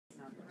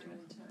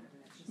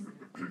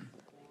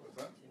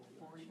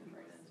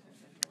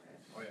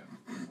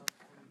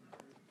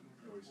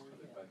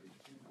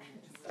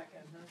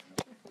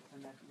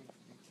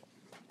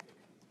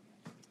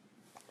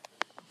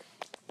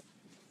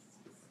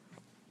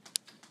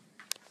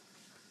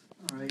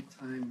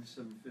Time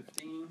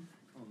 7:15,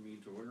 call the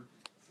meeting to order.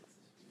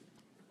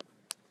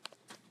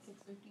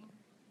 6:15?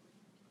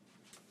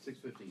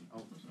 6:15,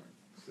 oh, sorry.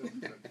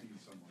 7:15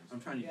 somewhere.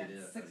 I'm trying to Yeah, get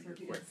it.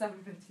 6:15, quick.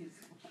 7:15.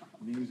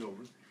 Meeting's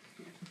over.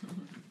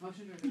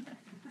 Motion to adjourn.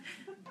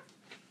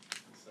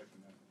 I'll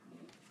second that.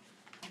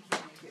 I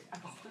can't make it. I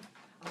was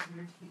on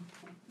your team.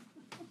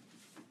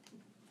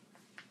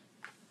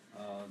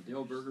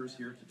 Dale Berger's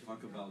here to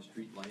talk about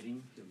street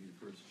lighting. He'll be the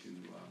first to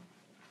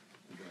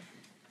address you.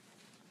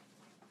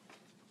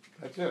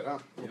 That's it, huh?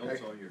 Yeah, Okay,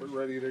 it's all yours. we're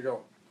ready to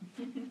go.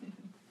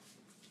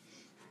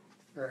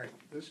 All right,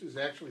 this is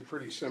actually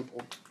pretty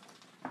simple.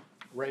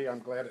 Ray, I'm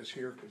glad is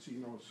here because he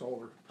knows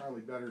solar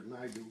probably better than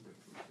I do, but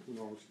who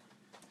knows?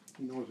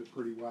 He knows it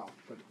pretty well.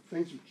 But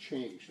things have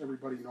changed.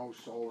 Everybody knows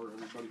solar.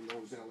 Everybody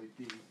knows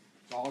LED.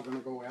 It's all going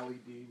to go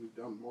LED. We've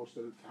done most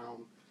of the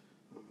town.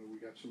 We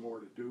got some more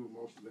to do.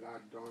 Most of it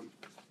I've done.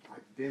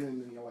 I've been in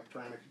the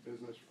electronics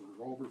business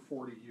for over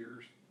 40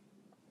 years.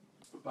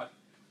 But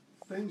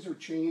things are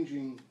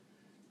changing.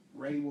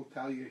 Ray will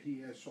tell you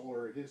he has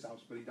solar at his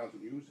house, but he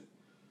doesn't use it.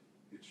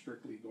 It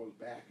strictly goes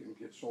back and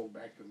gets sold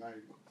back to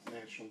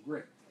National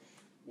Grid.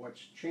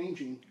 What's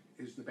changing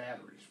is the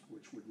batteries,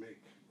 which would make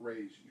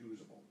Ray's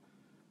usable.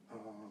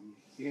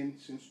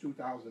 Since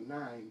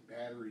 2009,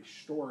 battery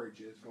storage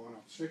has gone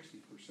up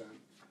 60%.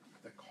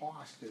 The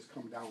cost has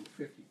come down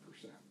 50%.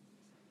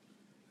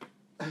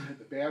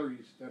 The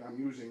batteries that I'm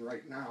using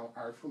right now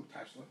are from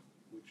Tesla,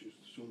 which is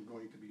soon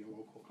going to be a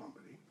local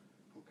company.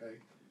 Okay,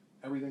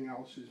 everything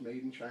else is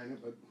made in China,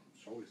 but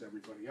so is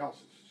everybody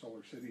else's.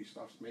 Solar City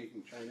stuff's made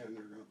in China, and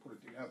they're going to put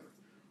it together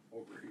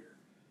over here.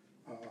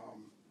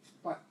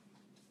 But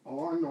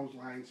along those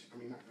lines, I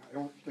mean, I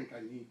don't think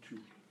I need to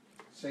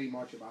say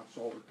much about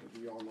solar because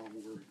we all know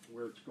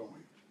where it's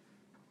going.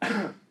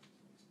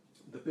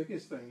 The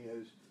biggest thing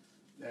is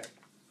that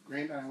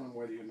Grand Island,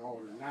 whether you know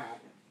it or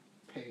not,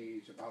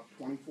 pays about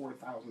 $24,000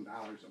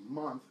 a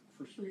month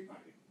for street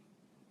lighting.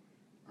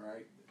 All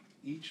right,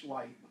 each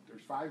light,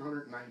 there's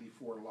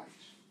 594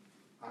 lights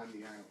on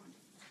the island.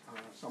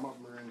 Some of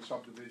them are in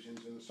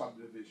subdivisions, and the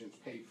subdivisions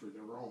pay for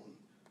their own,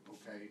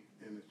 okay,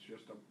 and it's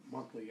just a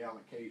monthly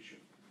allocation.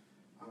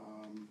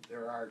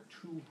 There are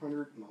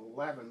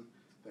 211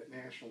 that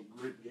National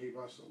Grid gave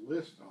us a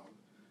list of.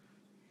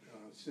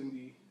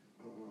 Cindy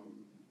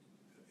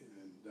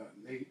and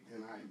Nate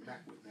and I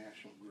met with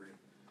National Grid,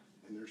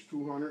 and there's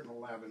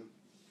 211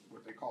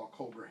 what they call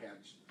Cobra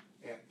heads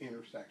at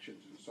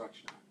intersections and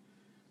such not.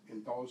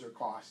 And those are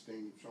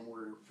costing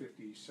somewhere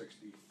 $50,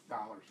 $60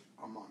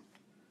 a month.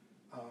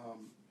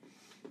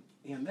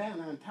 And then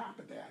on top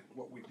of that,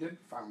 what we did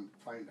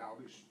find out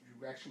is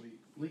you actually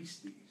lease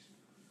these,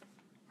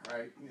 all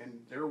right?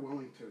 And they're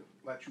willing to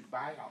let you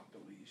buy out the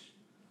lease,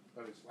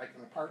 but it's like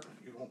an apartment.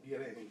 You don't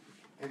get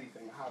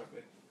anything out of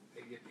it.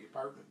 They get the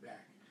apartment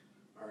back,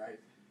 all right?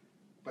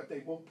 But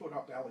they will put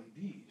up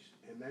LEDs,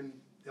 and then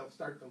they'll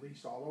start the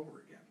lease all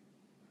over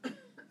again.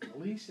 The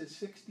lease is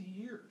 60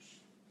 years,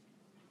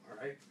 all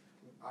right?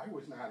 I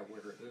was not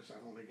aware of this. I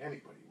don't think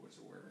anybody was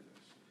aware of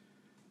this.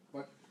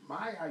 But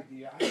my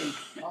idea, I've been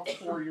about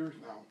 4 years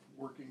now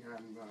working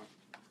on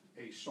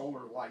a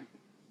solar light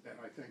that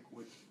I think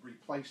would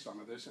replace some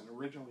of this. And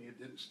originally it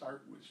didn't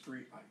start with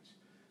street lights.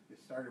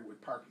 It started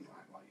with parking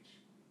lot lights.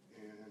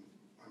 And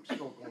I'm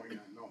still going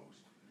on those.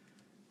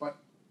 But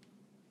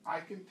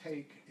I can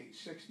take a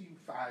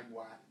 65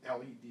 watt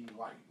LED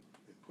light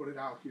and put it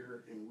out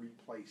here and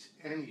replace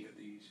any of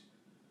these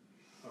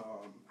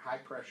high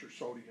pressure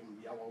sodium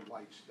yellow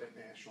lights that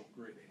National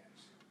Grid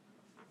has.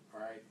 All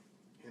right,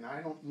 and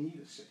I don't need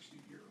a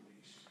 60-year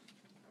lease.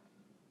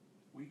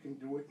 We can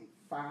do it in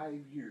 5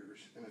 years,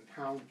 and a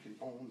town can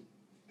own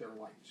their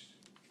lights.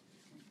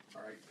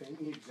 All right, pay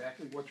me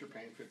exactly what you're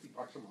paying, $50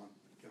 a month.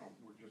 You know,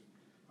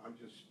 I'm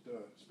just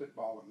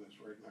spitballing this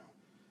right now,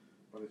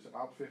 but it's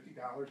about $50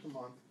 a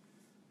month.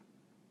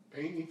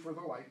 Pay me for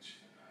the lights,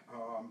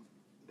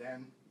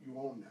 then you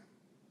own them,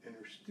 and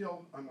there's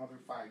still another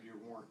 5-year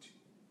warranty.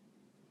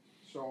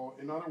 So,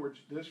 in other words,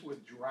 this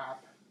would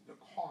drop the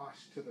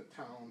cost to the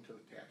town, to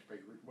the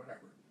taxpayer,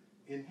 whatever,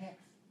 in half.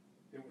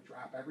 It would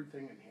drop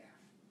everything in half,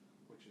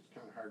 which is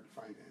kind of hard to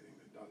find anything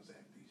that does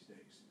that these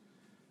days.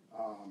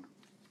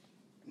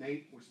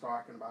 Nate was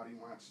talking about he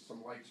wants some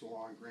lights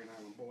along Grand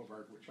Island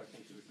Boulevard, which I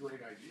think is a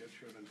great idea. It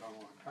should have been done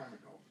a long time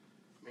ago.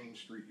 Main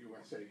Street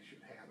USA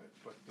should have it.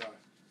 But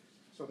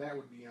so that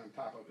would be on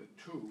top of it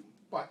too.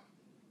 But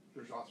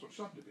there's also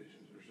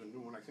subdivisions. There's a new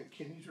one. I think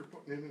Kinney's are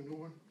putting in a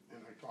new one, and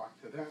I talked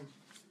to them.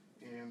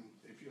 And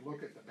if you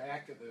look at the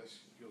back of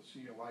this, you'll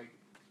see a light.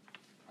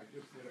 I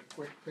just did a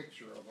quick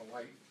picture of a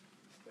light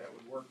that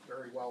would work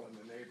very well in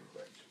the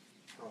neighborhood.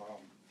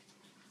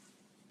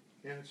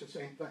 And it's the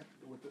same thing,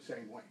 with the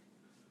same light.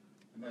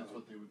 And that's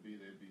what they would be.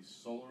 They'd be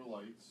solar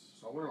lights.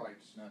 Solar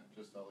lights, Not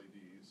just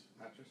LEDs.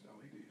 not just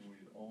LEDs. And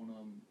we'd own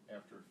them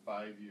after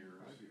 5 years.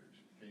 5 years.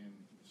 Paying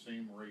the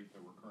same rate that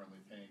we're currently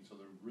paying. So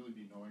there would really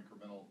be no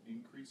incremental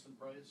increase in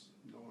price.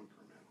 No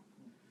incremental.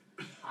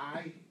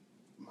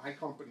 My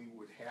company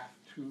would have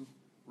to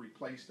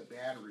replace the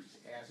batteries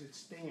as it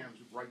stands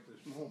right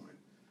this moment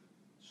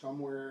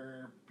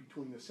somewhere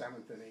between the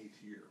 7th and 8th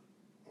year,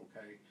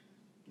 okay?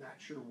 Not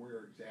sure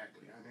where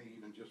exactly, I may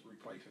even just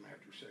replace them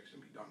after 6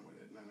 and be done with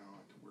it, and then I don't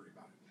have to worry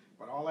about it.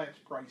 But all that's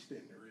priced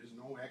in, there is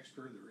no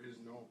extra, there is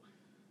no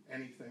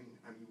anything,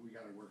 I mean, we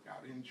gotta work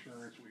out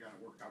insurance, we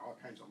gotta work out all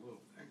kinds of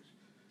little things.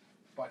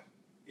 But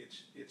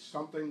it's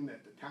something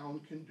that the town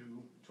can do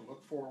to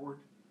look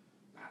forward,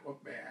 not look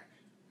back.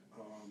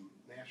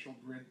 National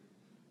Grid,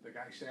 the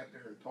guy sat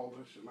there and told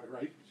us, am I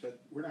right? Said,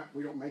 we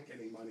don't make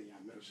any money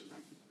on this, and I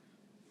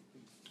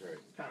Right.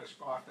 kinda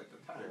scoffed at the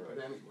time, Yeah, but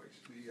right. anyways,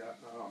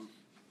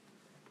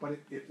 but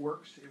it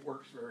works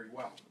very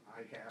well.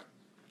 I have,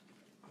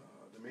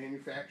 the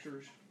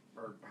manufacturers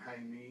are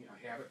behind me, I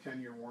have a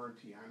 10-year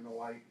warranty on the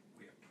light,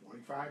 we have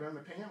 25 on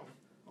the panel,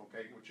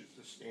 okay, which is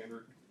the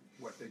standard,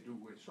 what they do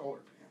with solar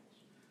panels.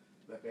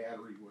 The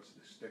battery was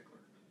the stickler,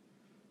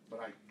 but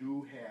I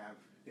do have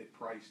it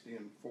priced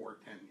in for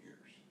 10 years.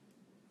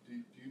 Do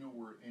you know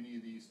where any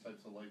of these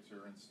types of lights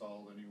are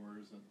installed anywhere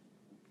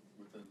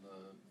within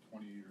the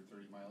 20 or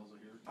 30 miles of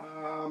here?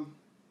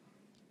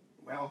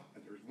 Well,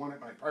 there's one at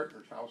my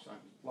partner's house on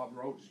Love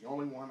Road, it's the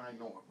only one I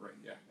know of right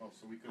yet. Oh,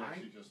 so we could I-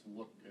 actually just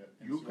look at,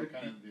 and You see what could-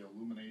 kind of the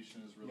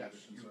illumination is really the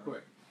Yes, concern? you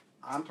could.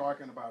 I'm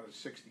talking about a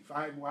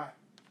 65 watt.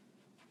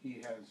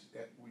 He has,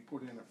 we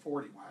put in a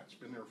 40 watt, it's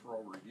been there for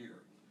over a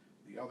year.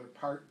 The other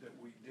part that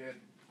we did,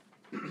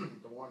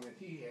 the one that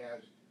he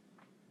has,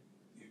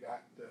 you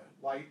got the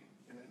light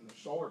and then the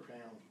solar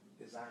panel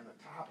is on the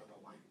top of the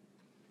light.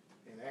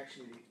 And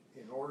actually,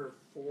 in order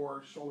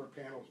for solar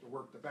panels to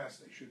work the best,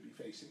 they should be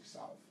facing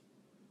south.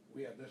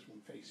 We have this one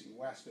facing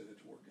west and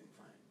it's working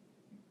fine.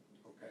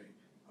 Okay,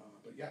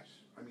 but yes,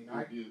 I mean,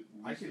 Would be at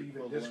I least could even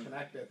equivalent-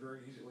 disconnect that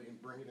very easily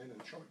and bring it in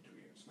and show it to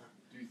you, it's not,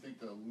 Do you think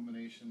the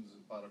illumination's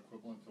about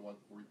equivalent to what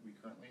we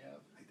currently have?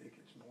 I think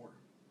it's more,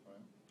 Right.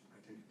 I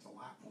think it's a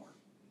lot more.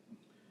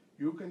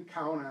 You can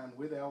count on,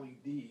 with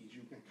LEDs,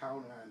 you can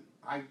count on,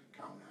 I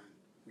count on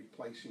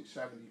replacing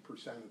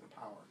 70% of the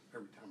power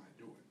every time I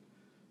do it,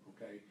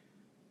 okay?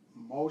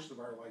 Most of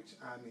our lights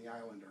on the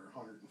island are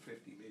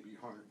 150, maybe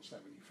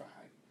 175,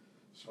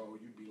 so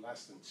you'd be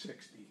less than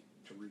 60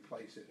 to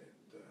replace it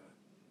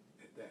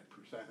at that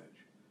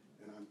percentage.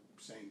 And I'm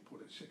saying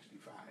put a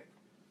 65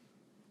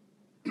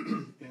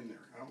 in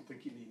there. I don't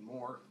think you need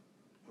more.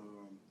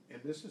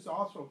 And this is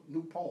also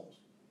new poles.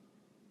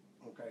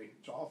 Okay,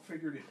 it's all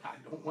figured in. I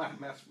don't wanna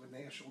mess with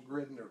National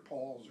Grid and their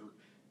poles or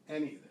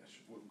any of this.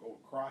 We'll go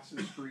across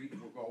the street,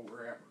 we'll go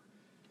wherever.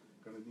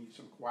 Gonna need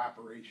some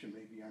cooperation,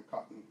 maybe on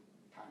cutting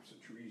tops of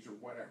trees or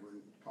whatever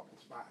in a couple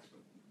spots,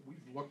 but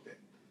we've looked at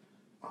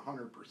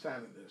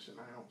 100% of this and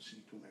I don't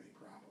see too many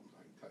problems,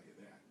 I can tell you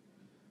that.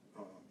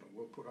 But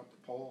we'll put up the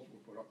poles,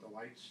 we'll put up the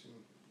lights and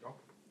go.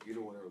 You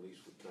know when our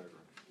lease with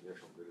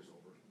National Grid is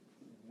over?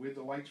 With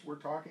the lights we're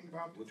talking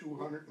about, the With-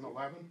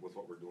 211, With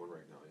what we're doing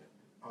right now, yeah.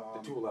 um,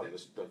 The 211,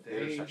 the they-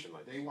 intersection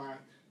lights. They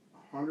want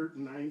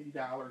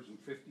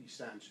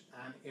 $190.50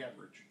 on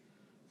average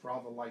for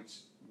all the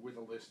lights with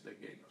the list they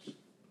gave us.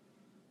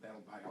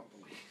 That'll buy out the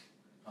lease.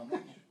 How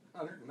much?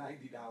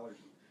 $190.50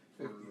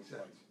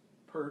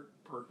 per,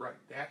 right,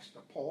 that's the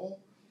pole,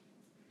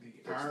 the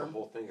That's the arm,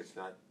 whole thing, it's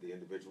not the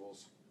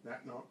individuals?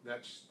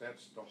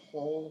 that's the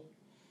whole,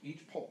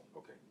 each pole.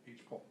 Okay. Each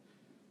pole.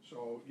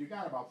 So you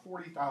got about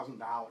 $40,000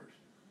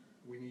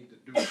 we need to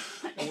do,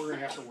 and we're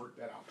gonna have to work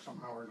that out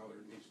somehow or another,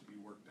 it needs to be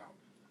worked out.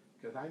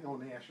 Cause I know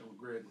National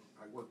Grid,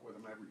 I work with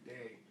them every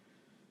day,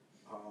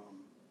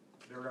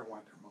 they're gonna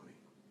want their money,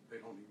 they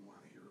don't even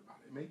wanna hear about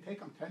it. It may take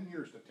them 10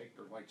 years to take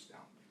their lights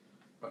down,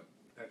 but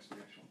that's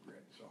National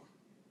Grid, so.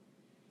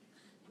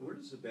 Where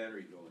does the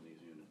battery go in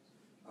these units?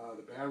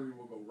 The battery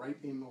will go right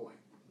in the light.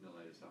 The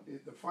light itself?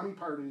 The funny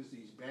part is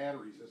these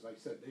batteries, as I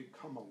said, they've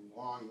come a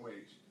long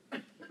ways.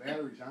 The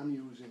batteries I'm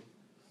using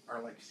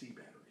are like C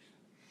batteries.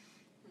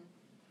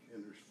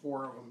 And there's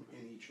 4 of them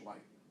in each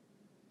light.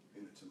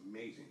 And it's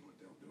amazing what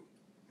they'll do.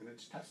 And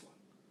it's Tesla.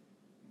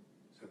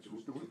 That's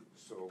who's doing it.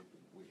 So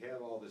we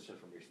have all this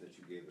information that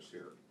you gave us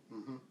here.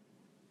 Mm-hmm.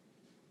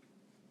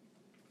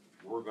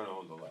 We're gonna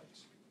own the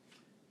lights.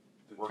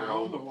 The We're gonna town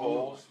own the will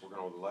poles, we're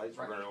gonna own the lights,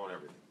 we're Right. gonna own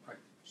everything. Right.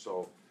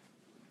 So,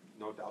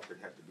 no doubt there'd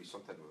have to be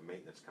some type of a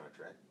maintenance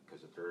contract,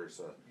 because if there's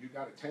You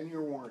got a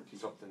 10-year warranty.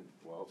 something,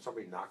 well, if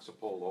somebody knocks a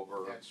pole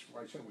over, That's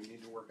why I said we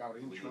need to work out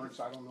need to- insurance.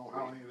 I don't know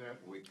how any of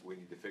that. we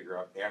need to figure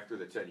out after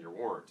the 10-year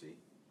warranty,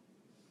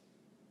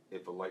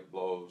 if a light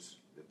blows,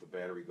 if the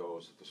battery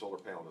goes, if the solar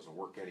panel doesn't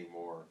work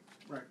anymore,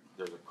 Right,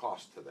 there's a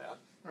cost to that.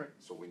 right,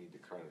 So we need to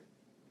kind of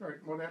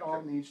right. Well, that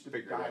all needs to be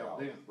figure that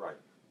dialed out. in. Right.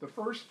 The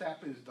first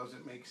step is, does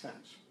it make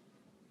sense?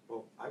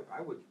 Well,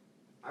 I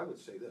would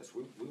say this,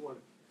 we want,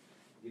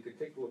 you could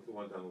take a look at the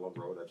one down Love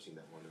Road, I've seen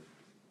that one,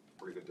 it's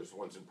pretty good, there's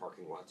ones in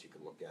parking lots you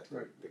can look at,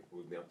 Right.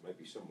 that might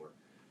be similar.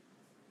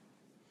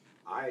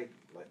 I,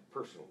 like,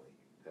 personally,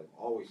 have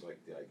always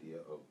liked the idea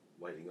of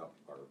lighting up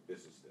our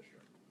business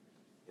district.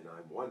 And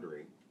I'm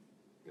wondering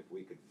if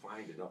we could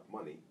find enough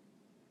money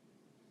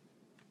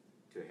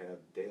to have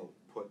Dale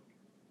put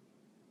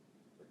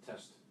a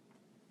test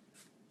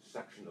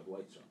section of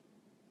lights up.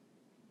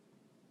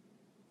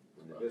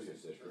 And then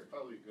business district. That's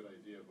probably a good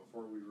idea,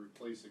 before we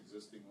replace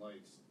existing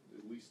lights,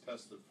 at least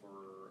test it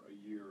for a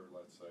year,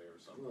 let's say, or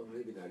something. Well,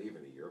 maybe not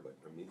even a year, but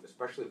I mean,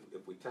 especially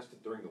if we test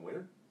it during the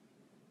winter,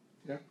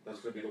 Yeah. that's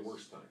gonna be the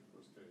worst time.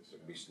 Worst case,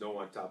 There'll yeah. be snow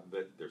on top of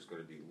it, there's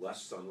gonna be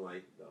less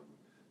sunlight,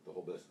 the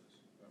whole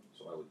business. Yeah.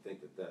 So I would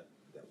think that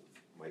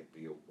might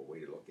be a way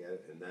to look at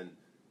it, and then,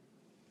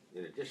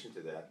 in addition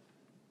to that,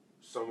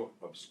 some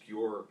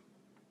obscure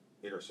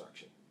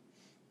intersection.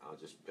 I'll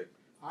just pick.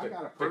 I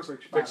got a fix-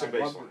 perfect fix spot a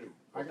I'd love to baseline. do.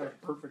 I got a Okay.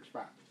 perfect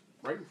spot.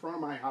 Right in front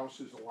of my house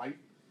is a light,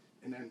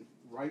 and then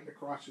right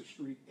across the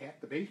street at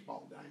the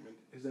baseball diamond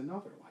is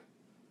another light.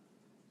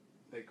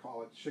 They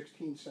call it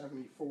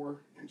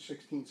 1674 and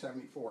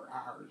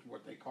 1674R is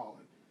what they call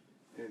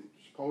it. And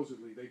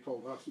supposedly they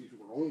told us these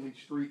were only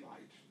street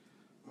lights.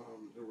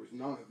 There was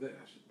none of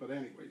this, but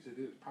anyways, it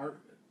is part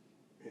of it.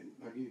 And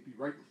I mean, it'd be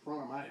right in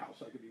front of my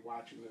house. I could be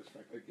watching this. In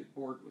fact, I'd get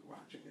bored with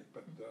watching it.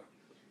 But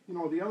you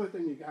know, the other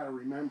thing you got to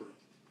remember,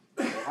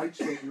 the lights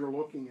that you're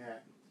looking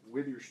at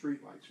with your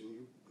street lights, and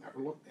you never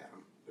looked at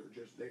them. They're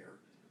just there.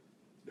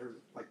 They're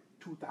like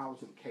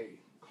 2000 K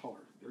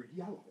color. They're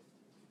yellow.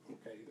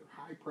 Okay, they're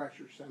high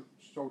pressure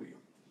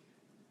sodium.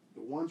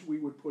 The ones we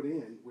would put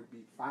in would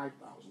be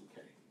 5000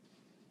 K.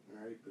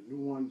 All right, the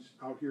new ones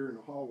out here in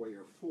the hallway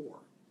are 4,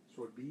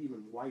 so it'd be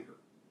even whiter.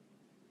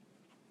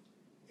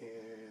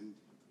 And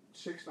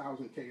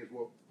 6000 K is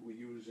what we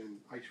use in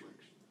ice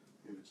rinks,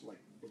 and it's like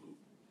blue.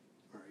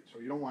 All right, so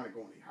you don't want to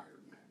go any higher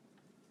than that.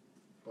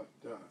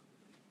 But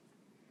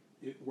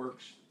it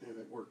works, and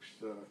it works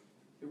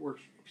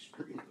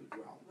extremely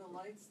well. The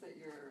lights that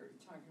you're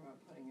talking about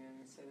putting in,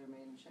 you say they're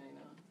made in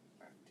China,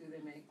 do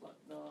they make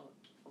the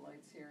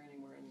lights here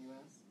anywhere in the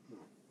US? No.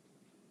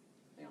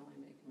 They only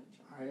make them in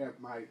China? I have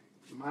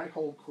my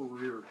whole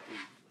career is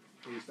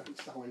based on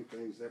selling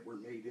things that were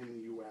made in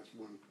the U.S.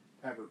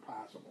 whenever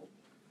possible.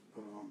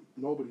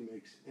 Nobody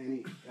makes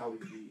any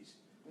LEDs.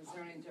 Is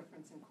there any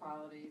difference in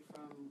quality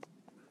from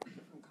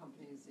different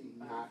companies that you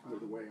buy Not from? with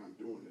the way I'm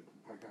doing it.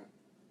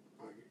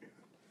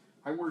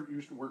 I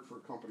used to work for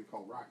a company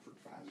called Rockford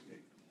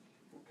Fosgate,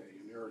 okay,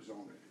 in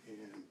Arizona,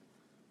 and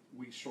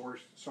we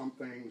sourced some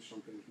things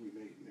we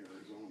made in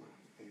Arizona,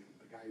 and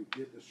the guy who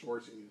did the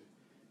sourcing,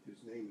 his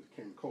name is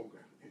Ken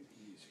Koga, and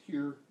he's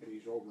here and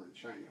he's over in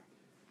China,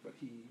 but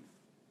he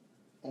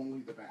only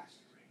the best.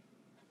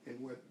 And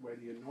whether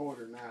you know it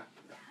or not,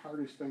 the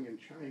hardest thing in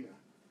China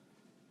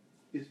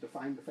is to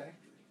find the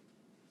factory.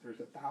 There's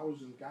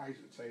 1,000 guys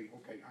that say,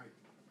 okay,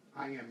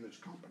 I am this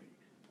company,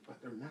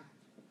 but they're not.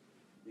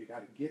 You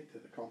got to get to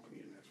the company,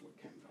 and that's what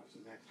Ken does,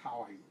 and that's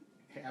how I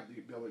have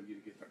the ability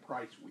to get the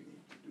price we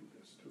need to do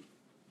this too.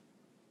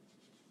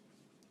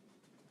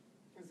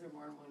 Is there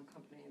more than one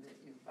company that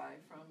you buy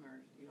from, or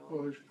you don't?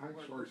 Well, I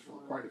work source with from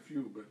one? quite a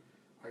few, but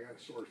I got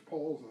to source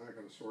poles and I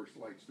got to source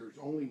lights. There's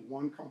only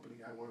one company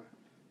I want to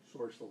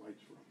source the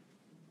lights from.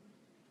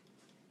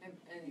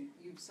 And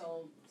you've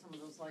sold some of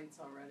those lights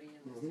already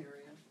in this Mhm.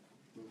 area?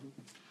 Mm-hmm.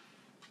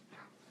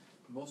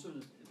 Most of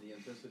the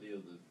intensity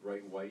of the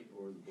bright white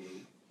or the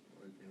blue,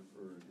 or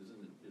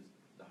isn't it, is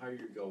the higher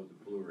you go,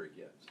 the bluer it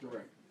gets.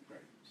 Right.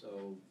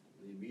 So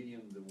the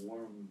medium, the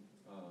warm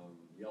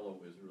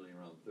yellow is really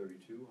around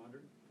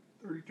 3200,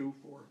 32,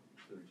 4,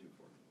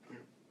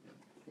 3240.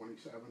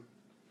 27.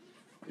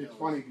 Yeah, It's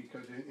funny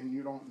because, and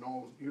you don't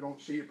know, you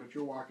don't see it, but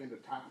you'll walk into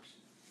Tops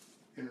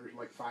and there's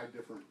like 5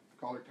 different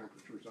color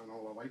temperatures on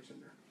all the lights in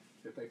there.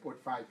 If they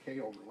put 5K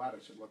over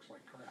lettuce, it looks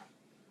like crap.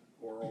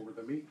 Or over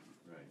the meat,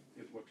 Right.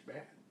 it looks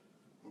bad.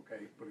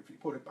 Okay, but if you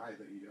put it by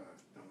the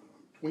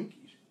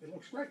Twinkies, it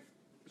looks great.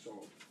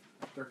 So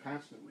they're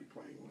constantly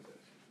playing with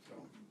this. So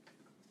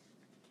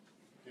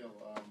Gail,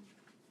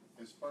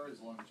 as far as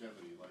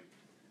longevity, like,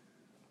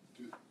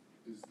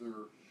 is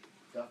there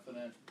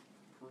definite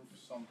proof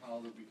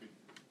somehow that we could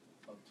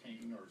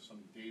obtain, or some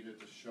data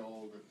to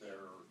show that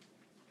they're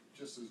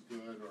just as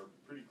good or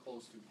pretty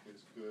close to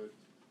as good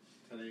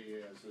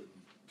today as in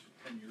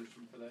 10 years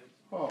from today?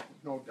 oh,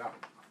 no doubt.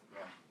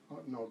 Yeah.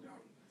 No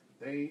doubt.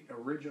 The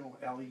original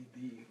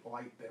LED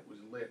light that was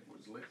lit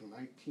in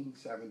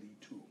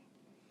 1972.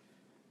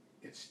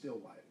 It's still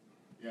lit.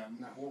 Yeah, I'm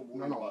No, more no,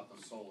 worried no. about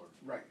the solar.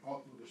 Right.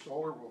 Oh, the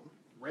solar will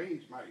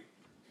raise my.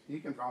 He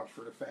can vouch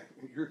for the fact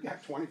you've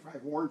got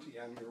 25 warranty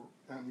on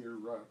your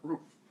roof.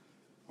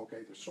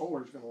 Okay, the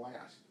solar's going to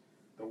last.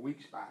 The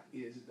weak spot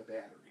is the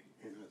battery,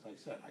 and as I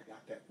said, I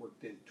got that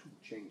worked in to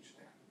change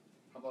that.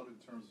 How about in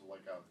terms of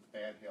like a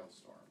bad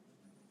hailstorm?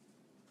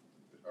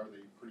 Are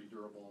they pretty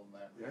durable in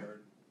that Yeah,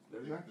 regard?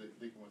 they're They- not.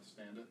 They can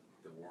withstand it?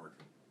 The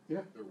warranty.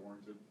 Yeah. They're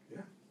warranted? Yeah.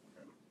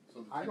 Okay.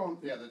 So the I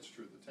don't- yeah, that's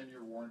true. The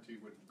 10-year warranty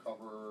would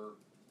cover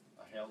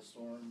a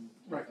hailstorm,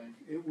 you Right. think?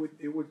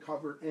 It would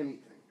cover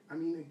anything. I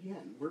mean,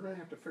 again, we're going to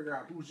have to figure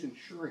out who's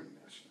insuring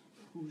this,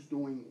 who's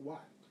doing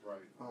what.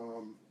 Right.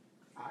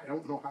 I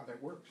don't know how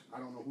that works. I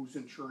don't know who's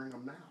insuring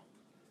them now.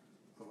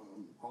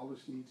 All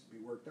this needs to be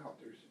worked out.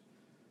 There's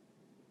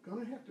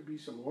gonna have to be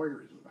some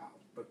lawyers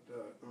involved, but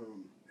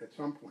at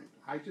some point,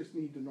 I just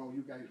need to know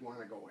you guys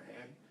wanna go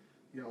ahead,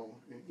 you know,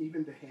 and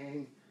even to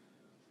hang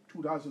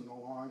 2 dozen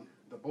along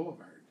the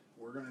boulevard,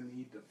 we're gonna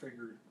need need to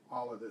figure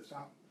all of this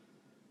out.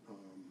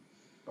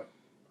 But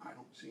I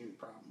don't see any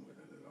problem with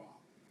it at all.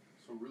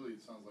 So really,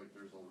 it sounds like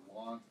there's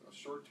a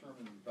short-term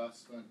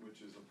investment,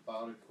 which is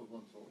about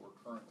equivalent to what we're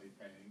currently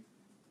paying,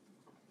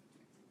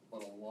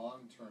 but a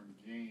long-term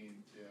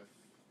gain if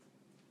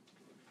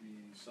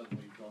we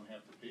suddenly don't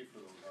have to pay for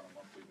those on a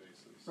monthly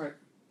basis. Right.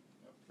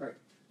 Yep. Right.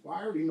 Well,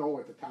 I already know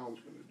what the town's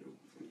gonna do.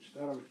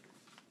 Instead of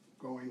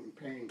going and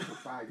paying for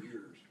 5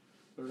 years,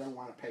 they're gonna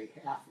wanna pay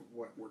half of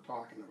what we're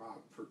talking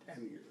about for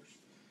 10 years.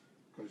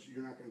 Cause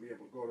you're not gonna be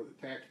able to go to the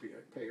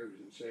taxpayers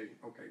and say,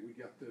 okay, we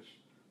got this,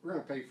 we're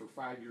gonna pay for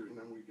 5 years and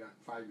then we got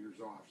 5 years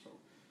off, so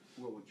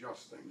we'll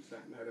adjust things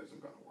then. That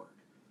isn't gonna work.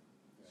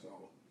 Yeah.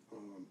 So,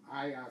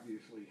 I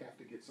obviously have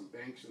to get some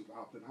banks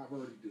involved, and I've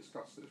already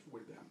discussed this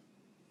with them.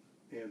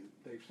 And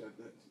they've said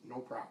that's no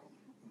problem.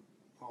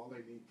 All they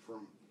need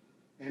from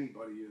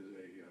anybody is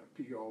a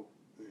PO,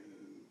 and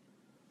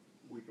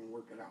we can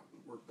work it out,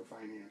 work the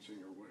financing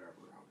or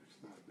whatever out.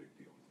 It's not a big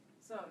deal.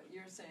 So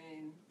you're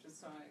saying, just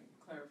so I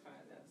clarify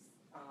this,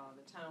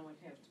 the town would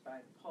have to buy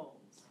the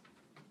poles,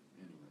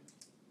 Anyway.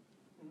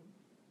 Hmm?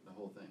 The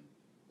whole thing.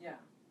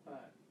 yeah,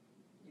 but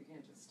you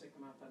can't just stick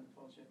them up on the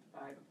poles, you have to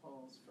buy the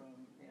poles from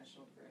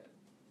National Grid,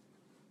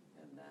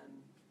 and then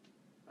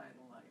buy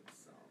the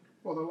lights, so,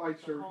 Well, the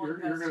lights The are, whole you're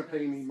gonna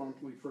pay me investment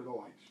monthly for the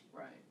lights.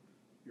 right.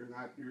 You're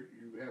not, you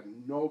have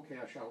no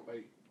cash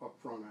outlay up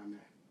front on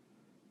that.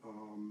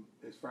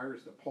 As far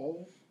as the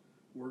poles,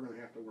 we're gonna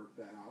have to work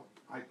that out.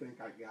 I think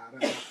I got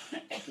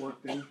it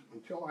worked in.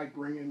 Until I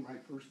bring in my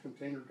first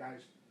container,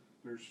 guys,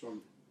 there's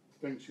some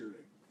things here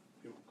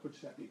that, could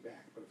set me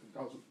back, but if it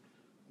doesn't,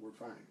 we're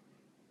fine.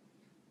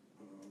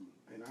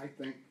 And I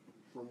think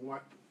from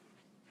what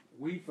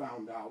we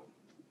found out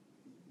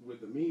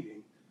with the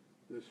meeting,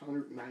 this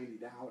 $190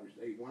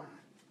 they want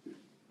is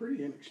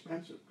pretty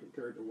inexpensive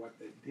compared to what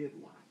they did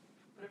want.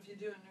 But if you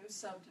do a new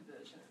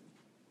subdivision,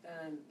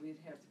 then we'd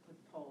have to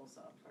put poles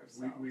up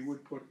ourselves. We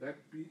would put,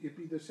 it'd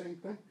be the same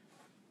thing,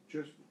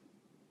 just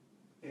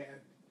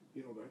add,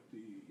 that the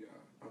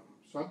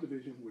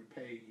subdivision would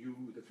pay you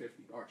the $50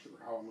 or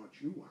how much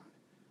you want.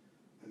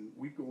 And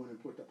we'd go in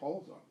and put the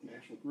poles up.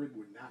 National Grid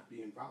would not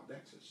be involved,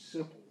 that's a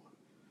simple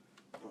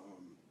one.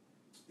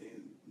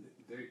 And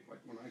they,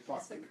 like when I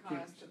What's talked to the the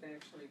kids. cost of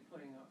actually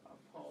putting a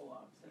pole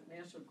up? So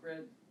National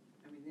Grid,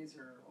 I mean, these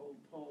are old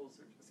poles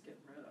they're just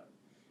getting rid of.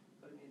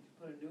 But I mean, to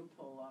put a new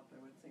pole up, I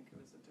would think it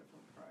was a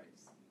different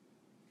price.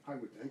 I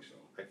would think so.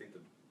 I think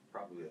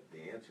probably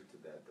the answer to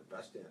that, the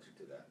best answer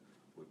to that,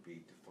 would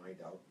be to find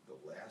out the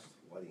last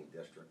lighting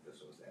district this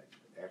was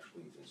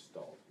actually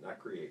installed, not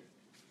created.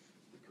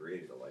 We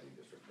created a lighting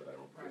district, but I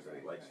don't think there's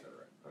any Right, lights right.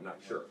 there. I'm not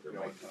sure, there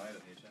might be. Tonight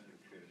on the agenda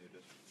to create a new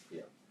district.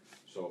 Yeah,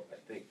 so I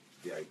think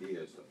the idea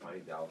is to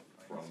find out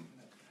from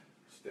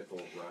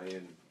Stickle,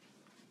 Ryan,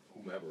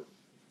 whomever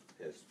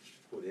has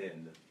put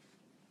in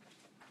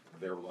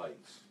their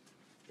lights,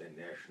 then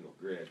National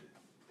Grid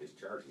is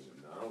charging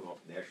them. Now, I don't know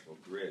if National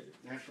Grid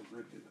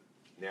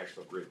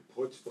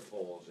puts the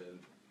poles in,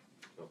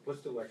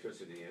 puts the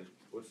electricity in,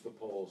 puts the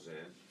poles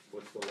in,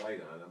 puts the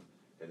light on them,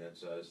 and then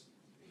says,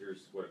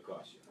 here's what it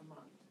costs you. A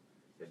month.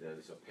 And then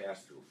it's a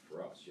pass-through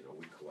for us,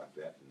 we collect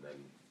that, and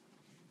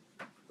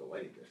then the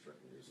lighting district,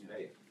 and just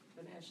pay it.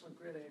 The National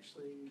Grid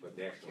actually But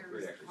National Grid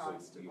carries the actually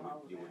cost said, of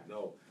all of you would that.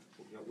 know,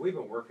 we've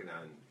been working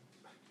on,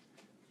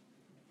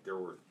 there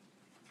were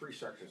 3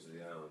 sections of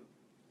the island,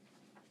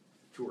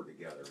 2 are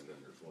together, and then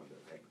there's one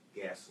that had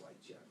gas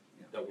lights yet,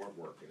 Yeah. that weren't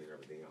working and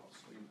everything else.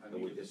 I And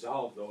we mean,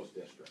 dissolved those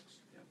districts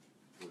Yeah.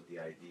 with the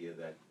idea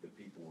that the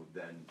people would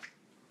then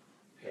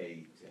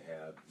pay to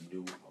have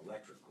new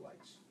electric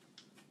lights.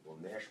 Well,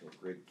 National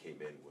Grid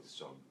came in with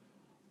some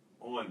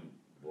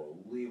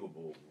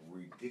unbelievable,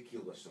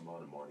 ridiculous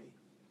amount of money.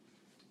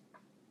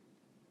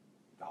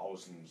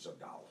 Thousands of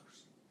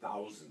dollars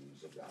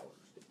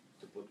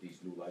to put these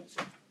new lights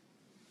in.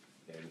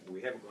 And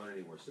we haven't gone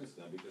anywhere since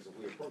then, because if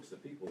we approach the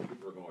people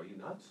are going, are you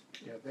nuts?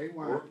 Yeah, they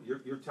Or want,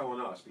 you're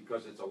telling us,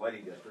 because it's a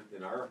lighting district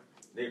in our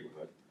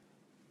neighborhood,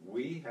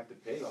 we have to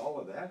pay all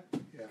of that?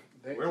 yeah,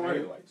 We don't want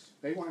any they, lights.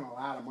 they want a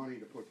lot of money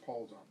to put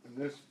poles up, and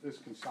this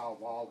can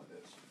solve all of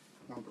this,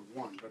 number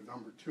one. But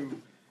number two,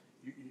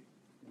 we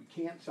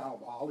can't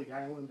solve all the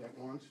island at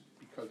once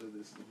because of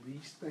this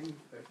lease thing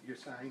that you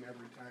sign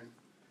every time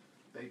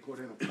they put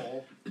in a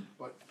pole.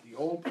 But the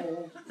old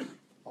poles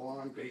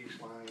along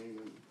Baseline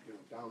and,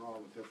 down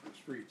all the different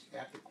streets,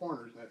 at the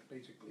corners, that's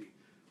basically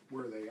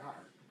where they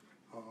are.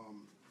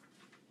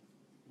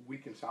 We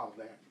can solve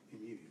that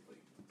immediately.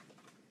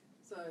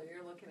 So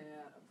you're looking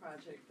at a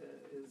project that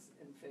is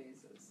in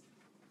phases,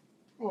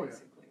 Oh, yeah,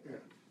 basically. yeah.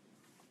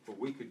 But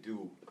we could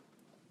do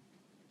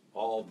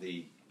all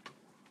the,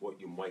 what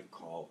you might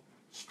call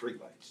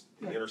streetlights,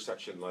 the Right.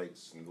 intersection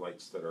lights and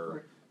lights that are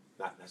Right.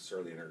 not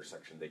necessarily an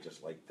intersection, they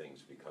just light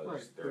things because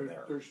Right, they're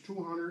there. there's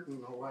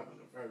 211,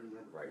 if I remember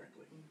Right.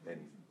 correctly.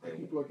 And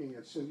keep looking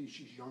at Cindy,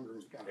 she's younger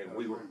and got a And better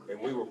we were,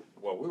 memory.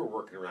 we were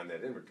working around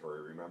that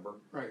inventory, remember?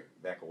 Right,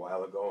 Back a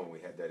while ago, and we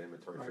had that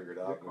inventory right, figured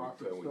Dick out. and we-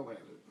 Crawford and we- still has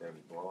it. And,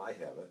 well, I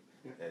have it,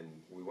 Yeah.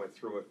 and we went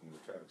through it, and the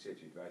Traffic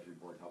Safety Advisory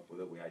Board helped with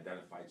it, we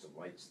identified some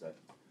lights that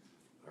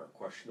are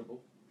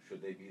questionable,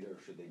 should they be there,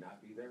 should they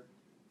not be there?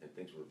 And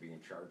things we're being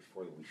charged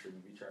for that we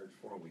shouldn't be charged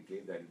for, and we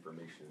gave that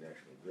information to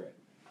National Grid.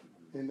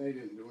 And they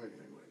didn't do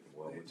anything with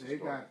Well, it. it's a They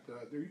story.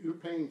 got, you're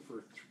paying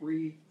for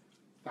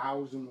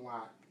 3,000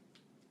 watt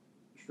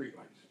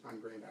streetlights on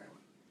Grand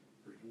Island.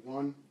 There's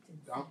one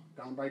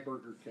down by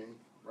Burger King,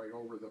 right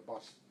over the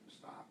bus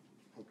stop,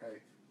 okay?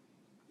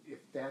 If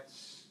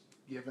that's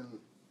given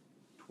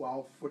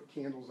 12-foot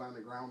candles on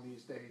the ground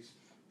these days,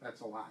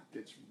 that's a lot.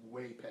 It's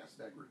way past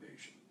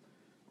degradation.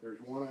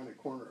 There's one on the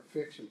corner of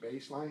Fix and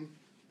Baseline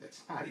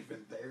that's not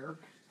even there,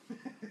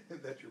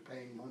 that you're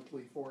paying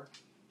monthly for.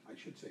 I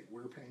should say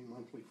we're paying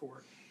monthly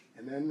for.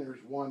 And then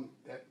there's one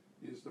that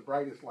is the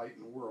brightest light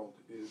in the world,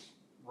 is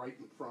right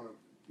in front of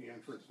the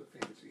entrance to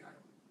Fantasy Island.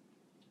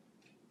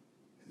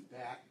 And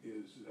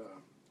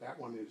that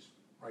one is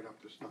right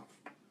up to snuff.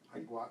 I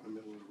go out in the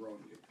middle of the road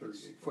and get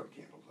 38-foot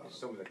candles out of it.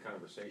 Some of the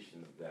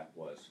conversation of that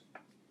was,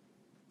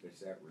 is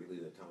that really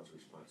the town's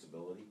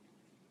responsibility?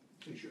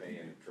 It We're should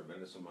paying be. a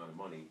tremendous amount of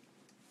money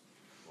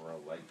for a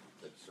light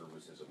that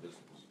services a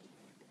business.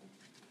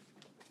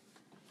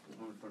 The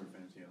one in front of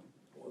Fancy Island,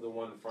 Or the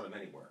one in front of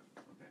anywhere,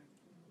 okay.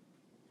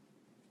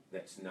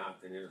 that's not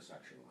an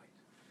intersection light.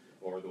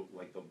 Or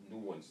like the new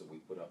ones that we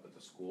put up at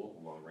the school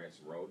along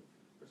Ransom Road,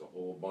 there's a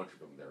whole bunch of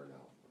them there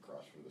now,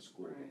 across from the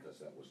school, Right. because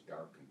that was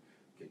dark and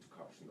kids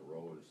crossing the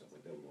road and stuff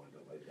like that, we wanted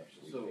to light it up,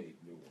 so So- we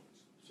made new ones.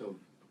 So,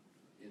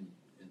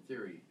 in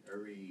theory,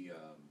 every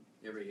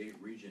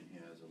region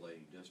has a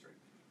lighting district,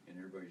 and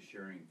everybody's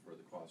sharing for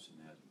the costs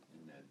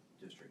in that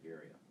district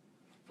area.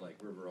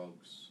 Like River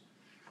Oaks,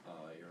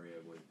 area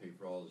would pay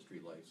for all the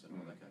streetlights and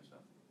all that kind of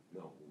stuff.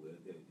 No,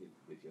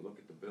 if you look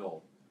at the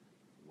bill,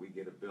 we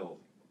get a bill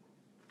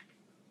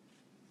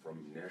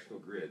from National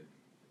Grid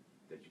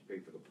that you pay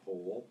for the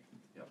pole.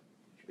 Yep.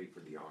 You pay for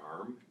the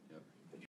arm,